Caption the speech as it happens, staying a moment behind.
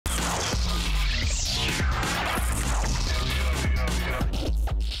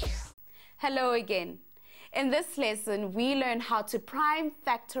Hello again. In this lesson, we learn how to prime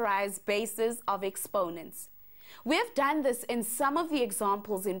factorize bases of exponents. We have done this in some of the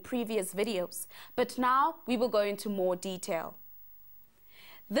examples in previous videos, but now we will go into more detail.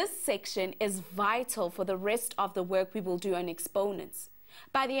 This section is vital for the rest of the work we will do on exponents.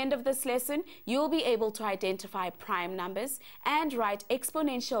 By the end of this lesson, you'll be able to identify prime numbers and write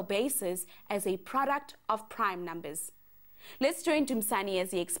exponential bases as a product of prime numbers. Let's join Dumsani as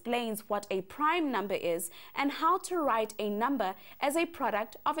he explains what a prime number is and how to write a number as a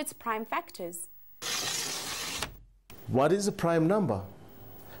product of its prime factors. What is a prime number?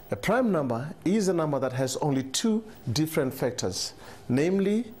 A prime number is a number that has only two different factors,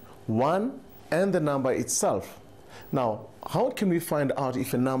 namely 1 and the number itself. Now, how can we find out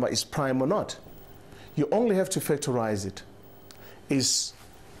if a number is prime or not? You only have to factorize it. Is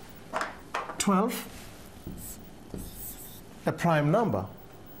 12 a prime number?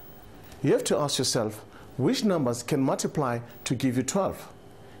 You have to ask yourself, which numbers can multiply to give you 12?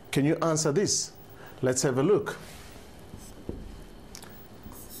 Can you answer this? Let's have a look.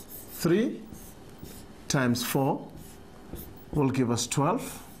 3 times 4 will give us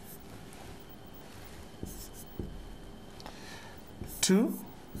 12. 2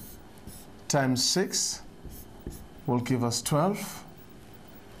 times 6 will give us 12.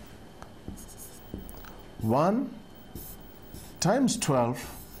 1 times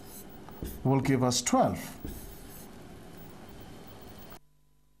 12 will give us 12.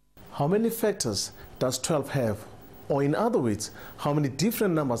 How many factors does 12 have? Or in other words, how many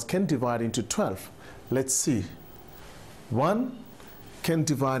different numbers can divide into 12? Let's see. 1 can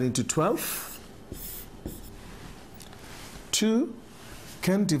divide into 12. 2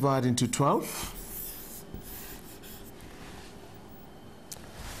 can divide into 12.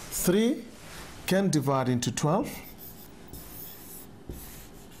 3 can divide into 12.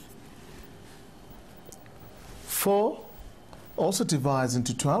 4 also divides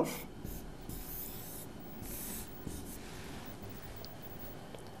into 12.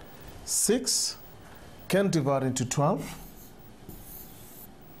 6 can divide into 12.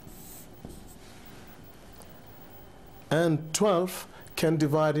 And 12 can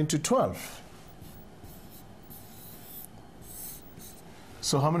divide into 12.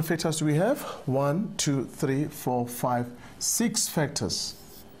 So how many factors do we have? 1, 2, 3, 4, 5, 6 factors.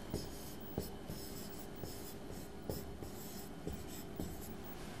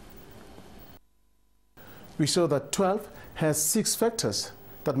 We saw that 12 has 6 factors.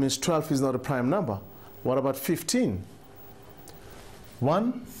 That means 12 is not a prime number. What about 15?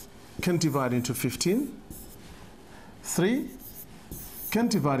 1 can divide into 15. 3 can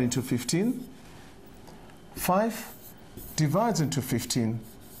divide into 15. 5 divides into 15.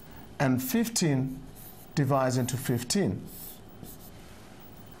 And 15 divides into 15.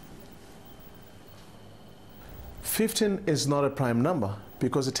 15 is not a prime number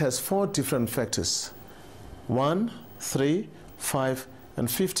because it has 4 different factors. 1, 3, 5,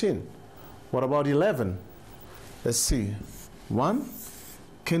 and 15. What about 11? Let's see. 1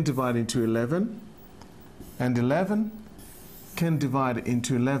 can divide into 11, and 11 can divide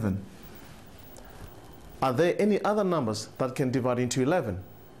into 11. Are there any other numbers that can divide into 11?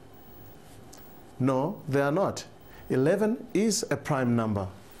 No, they are not. 11 is a prime number.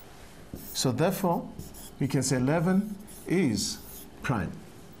 So therefore, we can say 11 is prime.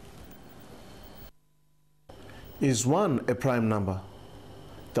 Is 1 a prime number?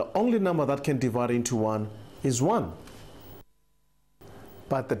 The only number that can divide into 1 is 1.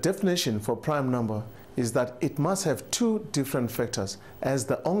 But the definition for prime number is that it must have 2 different factors as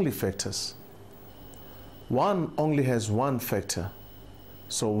the only factors. 1 only has 1 factor,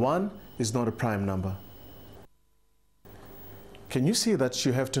 so 1 is not a prime number. Can you see that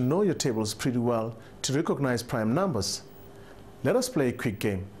you have to know your tables pretty well to recognize prime numbers? Let us play a quick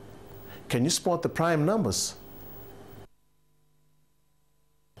game. Can you spot the prime numbers?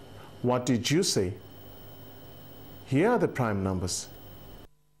 What did you say? Here are the prime numbers.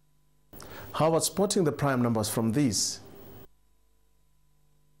 How about spotting the prime numbers from these?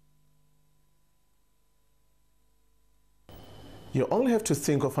 You only have to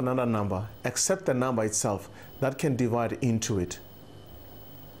think of another number except the number itself that can divide into it.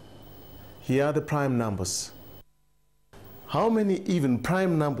 Here are the prime numbers. How many even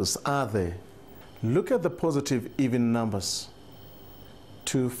prime numbers are there? Look at the positive even numbers.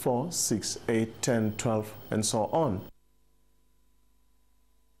 2, 4, 6, 8, 10, 12, and so on.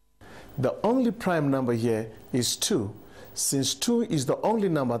 The only prime number here is 2, since 2 is the only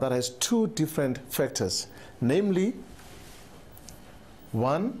number that has 2 different factors, namely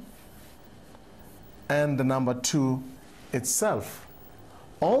 1 and the number 2 itself.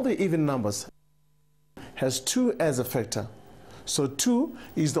 All the even numbers has 2 as a factor. So 2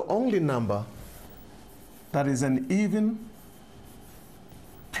 is the only number that is an even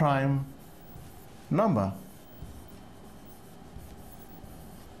prime number.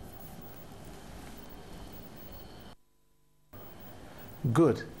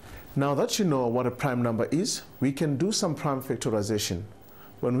 Good. Now that you know what a prime number is, we can do some prime factorization.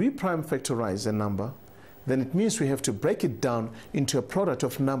 When we prime factorize a number, then it means we have to break it down into a product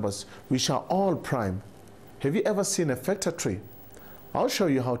of numbers which are all prime. Have you ever seen a factor tree? I'll show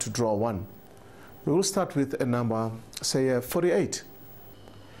you how to draw one. We will start with a number, say 48.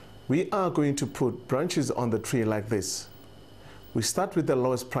 We are going to put branches on the tree like this. We start with the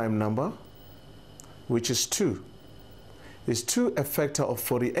lowest prime number, which is 2. Is 2 a factor of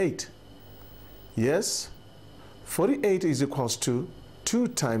 48? Yes. 48 is equals to 2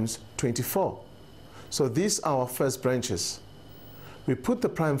 times 24. So these are our first branches. We put the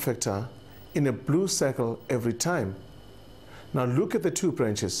prime factor in a blue circle every time. Now look at the 2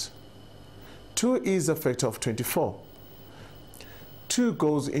 branches. 2 is a factor of 24. 2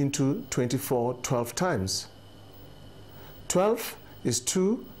 goes into 24 12 times. 12 is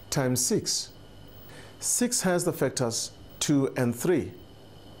 2 times 6. 6 has the factors 2 and 3.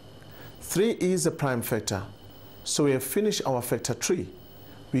 3 is a prime factor. So we have finished our factor tree.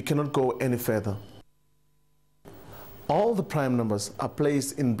 We cannot go any further. All the prime numbers are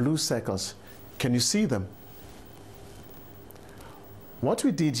placed in blue circles. Can you see them? What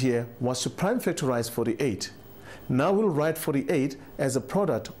we did here was to prime factorize 48. Now we'll write 48 as a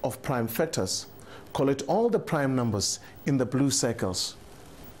product of prime factors. Collect all the prime numbers in the blue circles.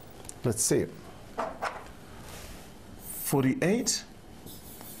 Let's see. 48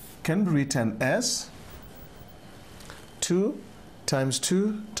 can be written as 2 times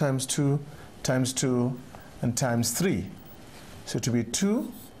 2 times 2 times 2 and times 3. So to be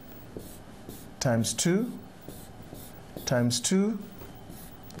 2 times 2 times 2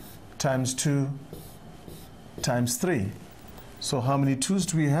 times 2 times 3. So how many 2's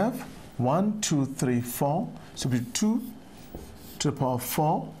do we have? 1, 2, 3, 4. So it will be 2 to the power of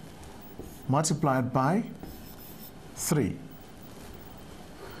 4 multiplied by 3.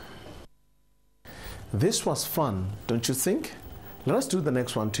 This was fun, don't you think? Let us do the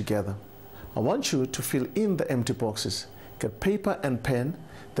next one together. I want you to fill in the empty boxes. Get paper and pen,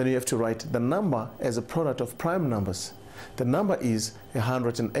 then you have to write the number as a product of prime numbers. The number is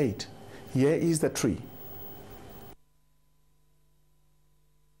 108. Here is the tree.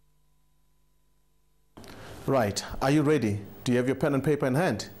 Right, are you ready? Do you have your pen and paper in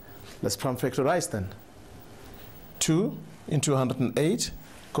hand? Let's prime factorize then. 2 into 108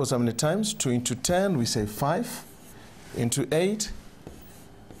 goes how many times? 2 into 10, we say 5. Into 8,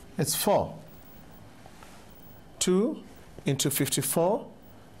 it's 4. 2 into 54,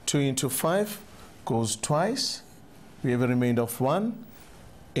 2 into 5 goes twice. We have a remainder of 1.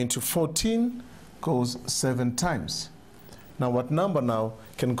 Into 14 goes 7 times. Now what number now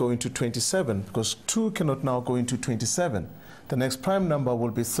can go into 27? Because 2 cannot now go into 27. The next prime number will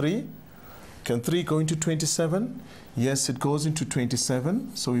be 3. Can 3 go into 27? Yes, it goes into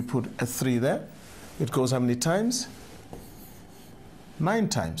 27. So we put a 3 there. It goes how many times? 9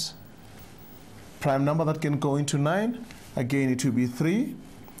 times. Prime number that can go into 9, again it will be 3.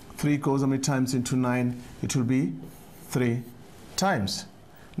 3 goes how many times into 9? It will be 3 times.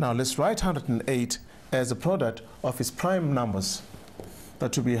 Now let's write 108 as a product of its prime numbers.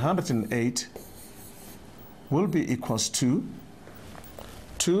 That will be 108 will be equals to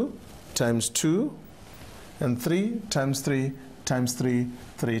 2 times 2 and 3 times 3 times 3,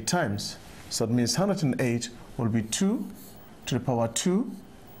 3 times. So that means 108 will be 2 to the power 2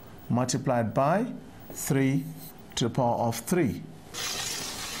 multiplied by 3 to the power of 3.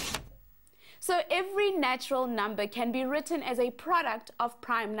 So every natural number can be written as a product of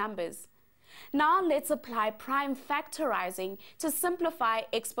prime numbers. Now let's apply prime factorizing to simplify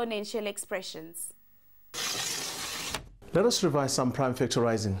exponential expressions. Let us revise some prime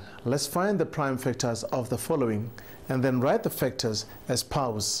factorizing. Let's find the prime factors of the following and then write the factors as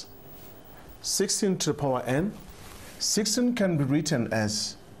powers. 16 to the power n. 16 can be written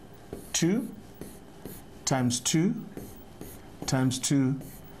as 2 times 2 times 2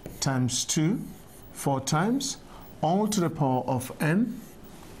 times 2 4 times, all to the power of n.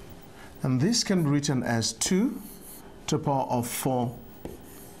 And this can be written as 2 to the power of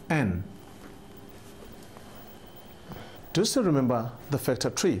 4n. Just to remember the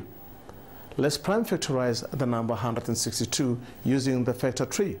factor tree, let's prime factorize the number 162 using the factor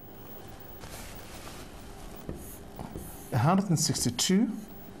tree. 162,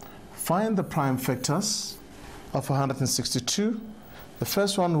 find the prime factors of 162. The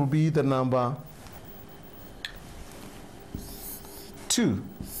first one will be the number 2.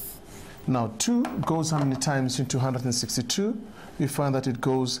 Now 2 goes how many times into 162? We find that it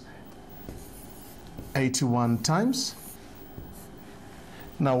goes 81 times.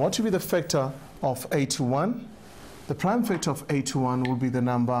 Now what will be the factor of 81? The prime factor of 81 will be the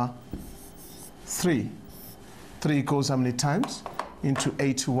number 3. 3 goes how many times into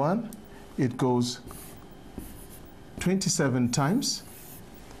 81? It goes 27 times.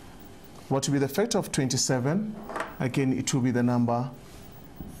 What will be the factor of 27? Again, it will be the number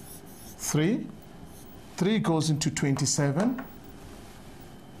 3. 3 goes into 27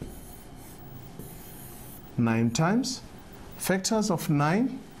 9 times. Factors of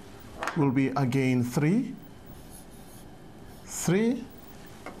 9 will be again 3. 3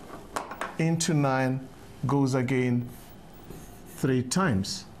 into 9 goes again 3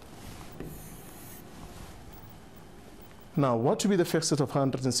 times. Now, what will be the factors of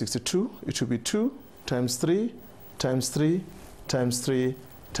 162? It will be 2 times 3 times 3 times 3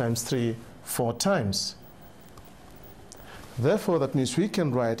 times 3, 4 times. Therefore, that means we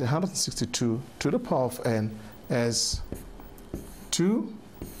can write 162 to the power of n as 2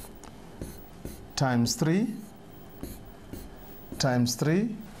 times 3 times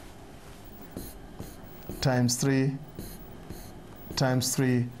 3 times 3 times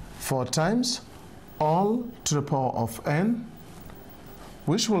 3, 4 times, all to the power of n,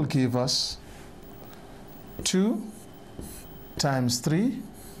 which will give us 2 times 3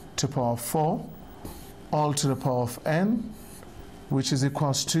 to the power of 4, all to the power of n, which is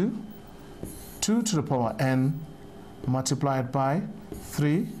equals to 2 to the power n multiplied by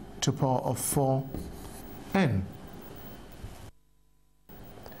 3 to the power of 4n.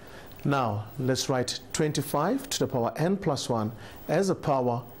 Now, let's write 25 to the power n plus 1 as a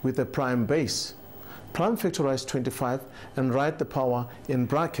power with a prime base. Prime factorize 25 and write the power in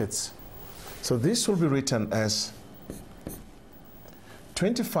brackets. So this will be written as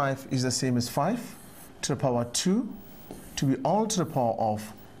 25 is the same as 5 to the power 2 to be all to the power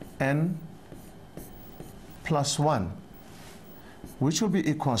of n plus 1, which will be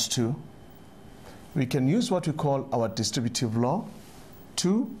equals to, we can use what we call our distributive law,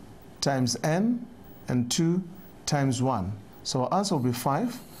 2 times n and 2 times 1. So our answer will be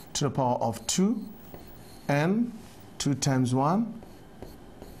 5 to the power of 2 n 2 times 1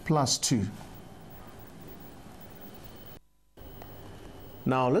 plus 2.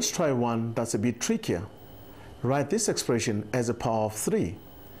 Now let's try one that's a bit trickier. Write this expression as a power of 3.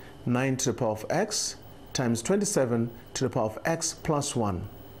 9 to the power of x times 27 to the power of x plus 1.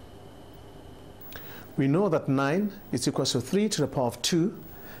 We know that 9 is equal to 3 to the power of 2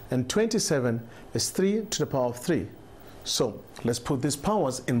 and 27 is 3 to the power of 3. So let's put these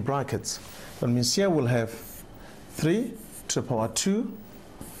powers in brackets. That means here we'll have 3 to the power 2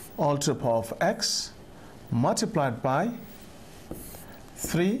 all to the power of x multiplied by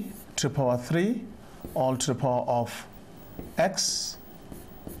 3 to the power 3 all to the power of x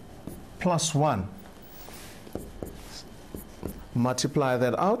plus 1. Multiply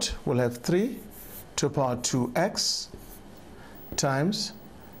that out, we'll have 3 to the power 2x times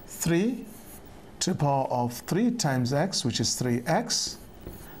 3 to the power of 3 times x, which is 3x,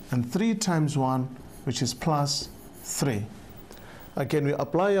 and 3 times 1, which is plus 3. Again, we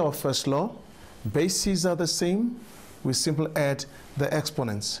apply our first law. Bases are the same. We simply add the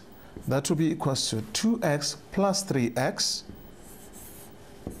exponents. That will be equals to 2x plus 3x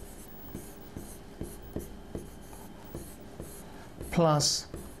plus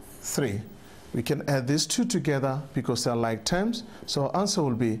 3. We can add these two together because they are like terms. So our answer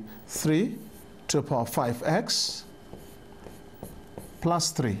will be 3 to the power 5x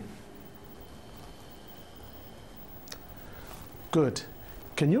plus 3. Good.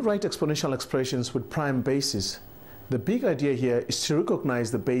 Can you write exponential expressions with prime bases? The big idea here is to recognize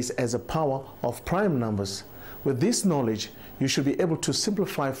the base as a power of prime numbers. With this knowledge, you should be able to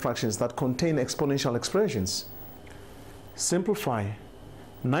simplify fractions that contain exponential expressions. Simplify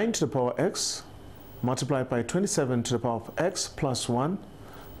 9 to the power x multiplied by 27 to the power of x plus 1,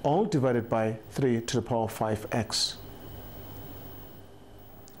 all divided by 3 to the power of 5x.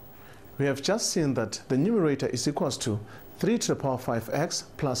 We have just seen that the numerator is equals to 3 to the power of 5x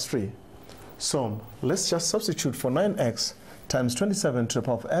plus 3. So let's just substitute for 9x times 27 to the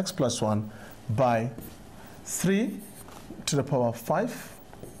power of x plus 1 by 3 to the power of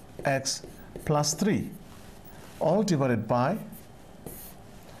 5x plus 3, all divided by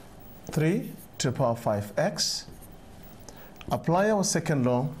 3 to the power of 5x. Apply our second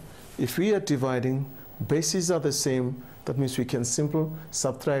law. If we are dividing, bases are the same. That means we can simply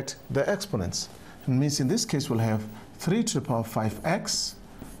subtract the exponents. It means in this case we'll have 3 to the power of 5x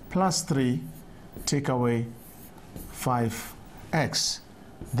plus 3, take away 5x.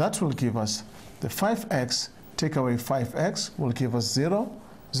 That will give us the 5x, take away 5x will give us 0.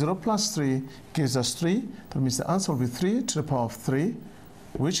 0 plus 3 gives us 3. That means the answer will be 3 to the power of 3,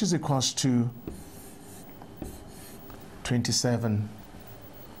 which is equals to 27.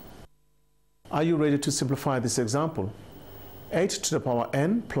 Are you ready to simplify this example? 8 to the power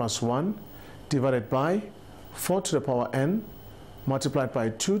n plus 1 divided by 4 to the power n multiplied by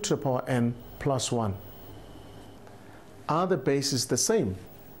 2 to the power n plus 1. Are the bases the same?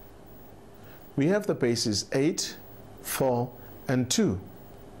 We have the bases 8, 4, and 2,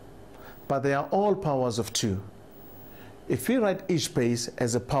 but they are all powers of 2. If we write each base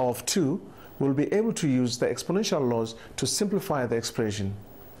as a power of 2, we'll be able to use the exponential laws to simplify the expression.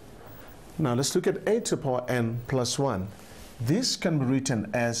 Now let's look at 8 to the power n plus 1. This can be written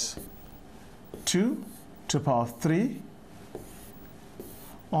as 2 to the power of 3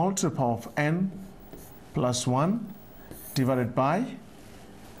 all to the power of n plus 1 divided by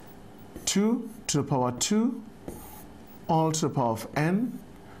 2 to the power 2 all to the power of n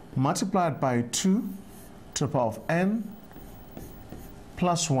multiplied by 2 to the power of n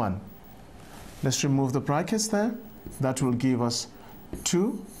plus 1. Let's remove the brackets there. That will give us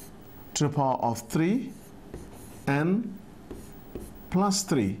 2 to the power of 3 n plus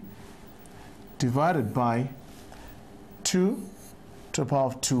 3 divided by 2 to the power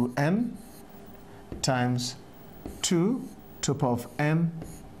of 2n times 2 to the power of n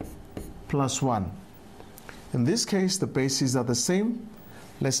plus 1. In this case, the bases are the same.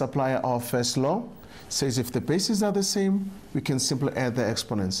 Let's apply our first law. It says if the bases are the same, we can simply add the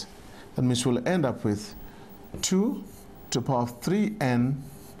exponents. That means we'll end up with 2 to the power of 3n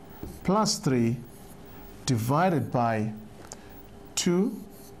plus 3 divided by 2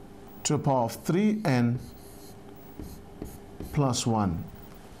 to the power of 3n plus 1.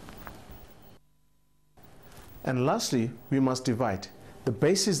 And lastly, we must divide. The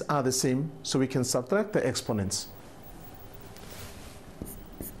bases are the same, so we can subtract the exponents.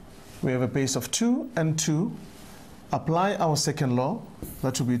 We have a base of 2 and 2. Apply our second law.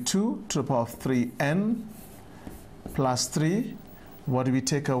 That will be 2 to the power of 3n plus 3. What do we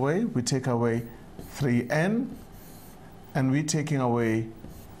take away? We take away 3n, and we're taking away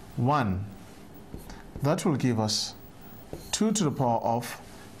 1. That will give us 2 to the power of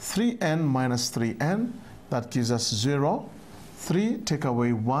 3n minus 3n. That gives us 0. 3 take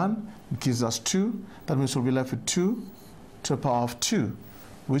away 1 gives us 2. That means we'll be left with 2 to the power of 2,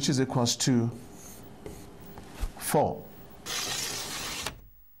 which is equals to 4.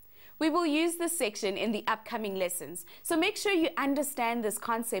 We will use this section in the upcoming lessons, so make sure you understand this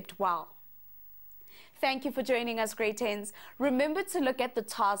concept well. Thank you for joining us, grade 10s. Remember to look at the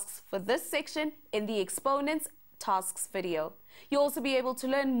tasks for this section in the Exponents Tasks video. You'll also be able to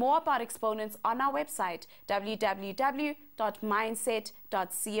learn more about exponents on our website,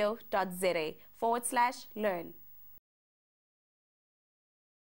 www.mindset.co.za/learn.